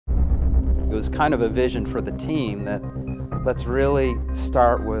was kind of a vision for the team that let's really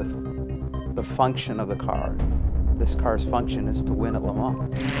start with the function of the car. This car's function is to win at Le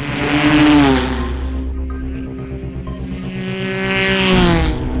Mans.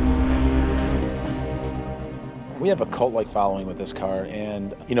 We have a cult-like following with this car,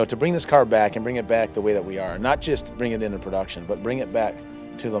 and to bring this car back and bring it back the way that we are, not just bring it into production, but bring it back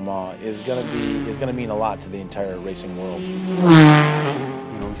to Le Mans is going to mean a lot to the entire racing world.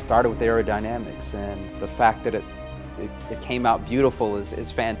 We started with aerodynamics, and the fact that it came out beautiful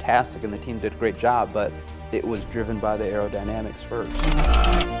is fantastic, and the team did a great job, but it was driven by the aerodynamics first.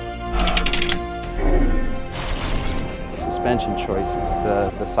 The suspension choices,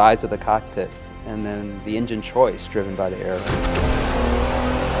 the size of the cockpit, and then the engine choice driven by the aero.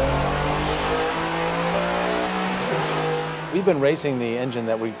 We've been racing the engine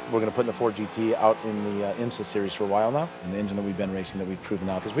that we're going to put in the Ford GT out in the IMSA series for a while now, and the engine that we've been racing that we've proven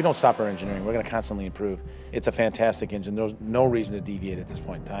out, because we don't stop our engineering. We're going to constantly improve. It's a fantastic engine. There's no reason to deviate at this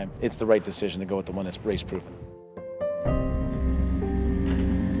point in time. It's the right decision to go with the one that's race proven.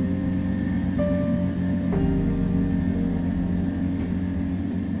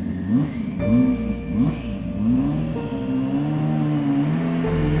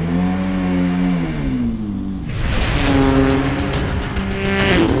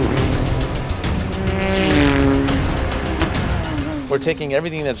 We're taking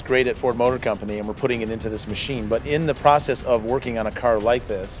everything that's great at Ford Motor Company and we're putting it into this machine. But in the process of working on a car like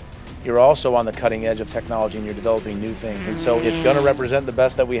this, you're also on the cutting edge of technology and you're developing new things. And so it's going to represent the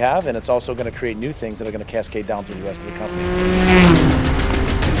best that we have, and it's also going to create new things that are going to cascade down through the rest of the company.